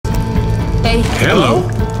okay? Hello.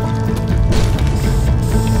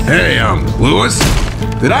 Hey, Lewis.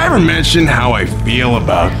 Did I ever mention how I feel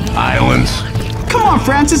about islands? Come on,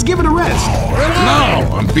 Francis, give it a rest. No,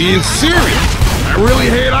 I'm being serious. I really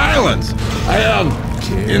hate islands. I have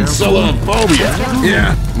insulophobia.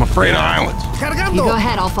 Yeah, I'm afraid of islands. You go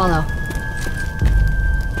ahead, I'll follow.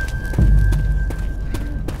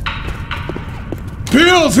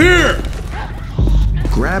 Peel's here!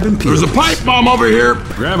 Grabbing Peel. There's a pipe bomb over here.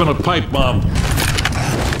 Grabbing a pipe bomb.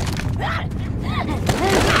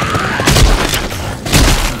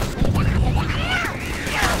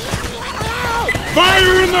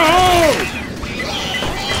 Fire in the hole!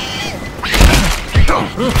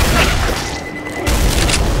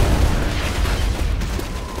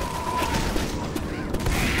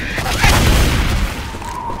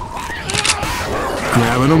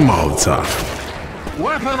 Grabbing a Molotov.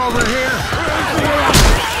 Weapon over here!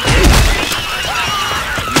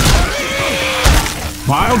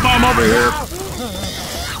 Bile bomb over here.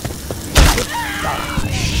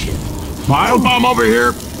 Bile bomb over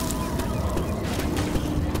here.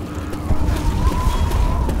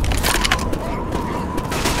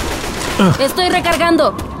 Estoy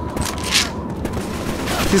recargando.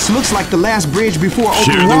 This looks like the last bridge before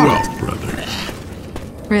Share open the water. wealth, brother.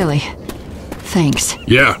 Really? Thanks.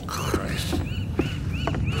 Yeah.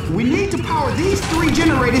 We need to power these 3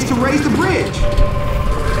 generators to raise the bridge.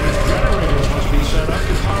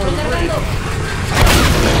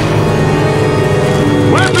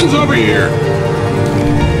 Weapons over here.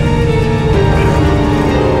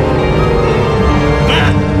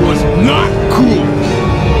 That was not cool.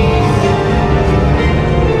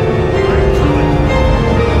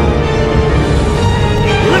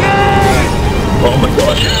 Grenade! Oh my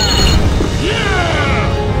gosh.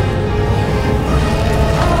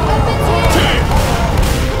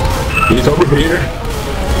 He's over here.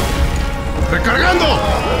 Recargando.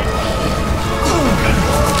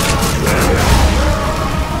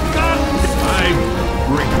 I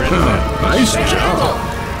regret that. Nice job.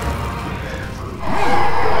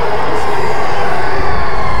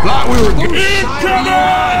 Thought we were getting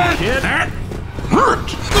incoming. Kid. That hurt.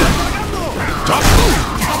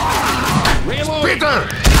 Peter!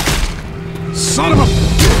 Son of a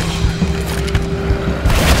bitch!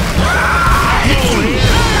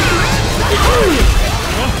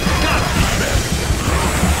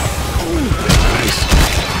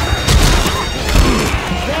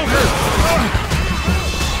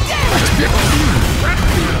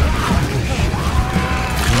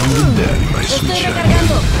 Come to daddy, my sweet Estoy child.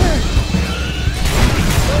 recargando.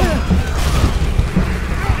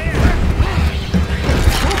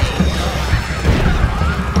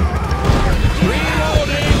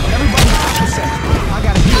 I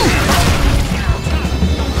gotta heal.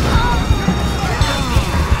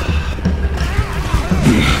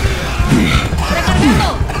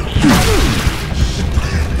 Recargando.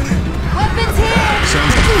 Weapons here.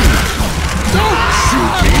 Don't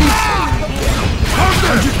shoot me!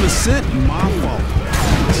 100% my fault.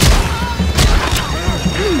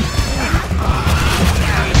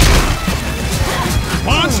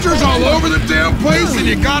 Monsters all over the damn place and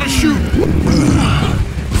you gotta shoot.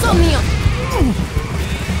 Son míos.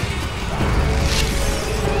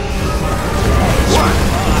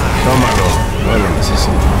 Tómalo, no lo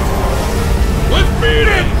necesito. Let's beat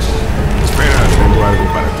it! Espera, tengo algo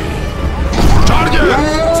para ti. Target!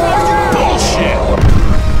 Bullshit!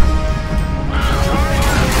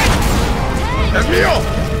 Es mío!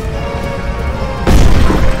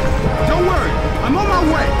 Don't worry, I'm on my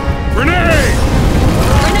way. Grenade!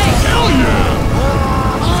 Hell yeah!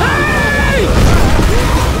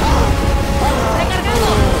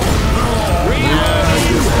 Recargando.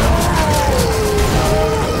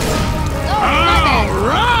 All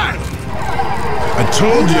right! I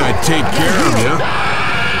told you I'd take care of you.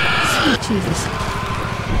 Jesus.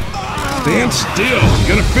 Stand still. I'm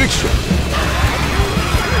gonna fix you.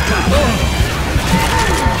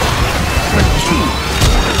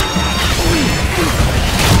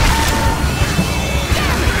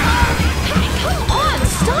 Come on,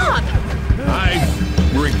 stop. I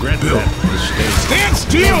regret that mistake. Stand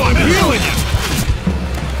still. I'm healing you.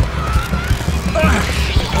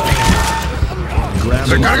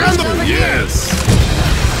 Recargando. Yes.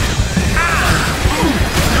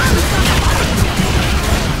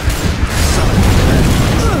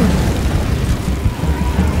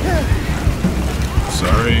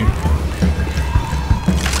 Sorry.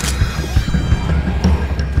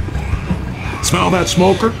 Smell that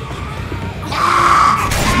smoker?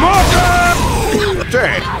 Smoker!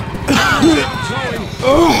 Dang.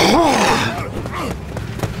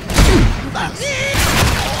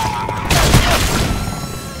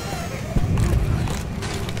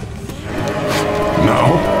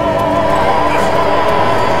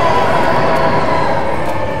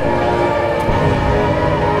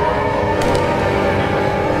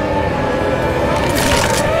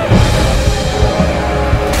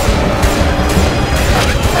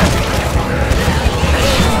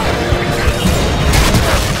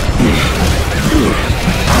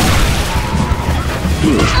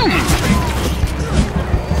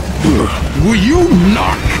 Will you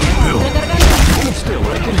knock? Hold still,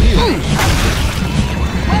 I can heal.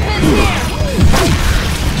 Weapons here!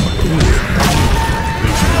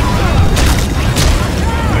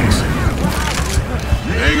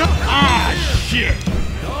 Hang on. Ah, shit.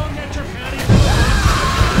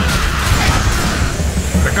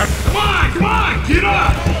 Come on, get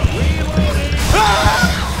up!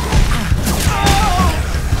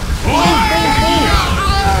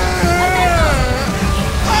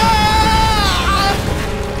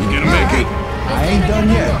 You gonna make it? I ain't done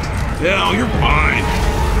yet. Hell, you're fine.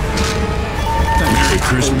 Merry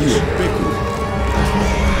Christmas. Big one.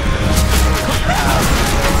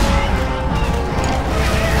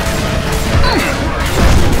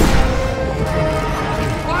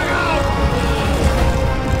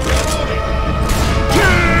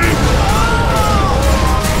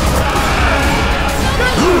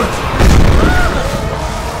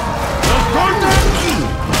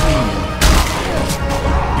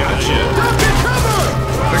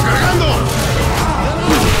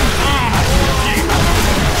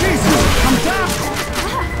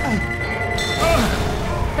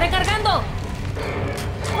 Recargando!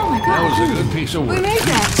 Oh my That was god! a good piece of We work. made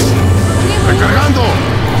that! Recargando!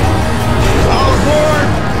 All aboard!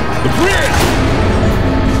 The bridge!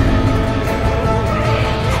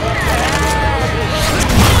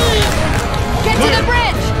 Get to the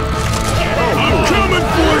bridge! I'm coming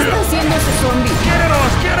for ¿Qué está you! haciendo ese zombie? Get it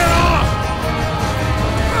off! Get it off!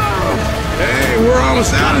 Hey, we're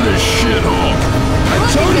almost out of this shithole. I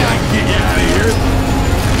told you I'd get you out of here.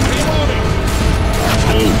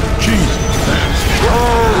 Oh, Jesus.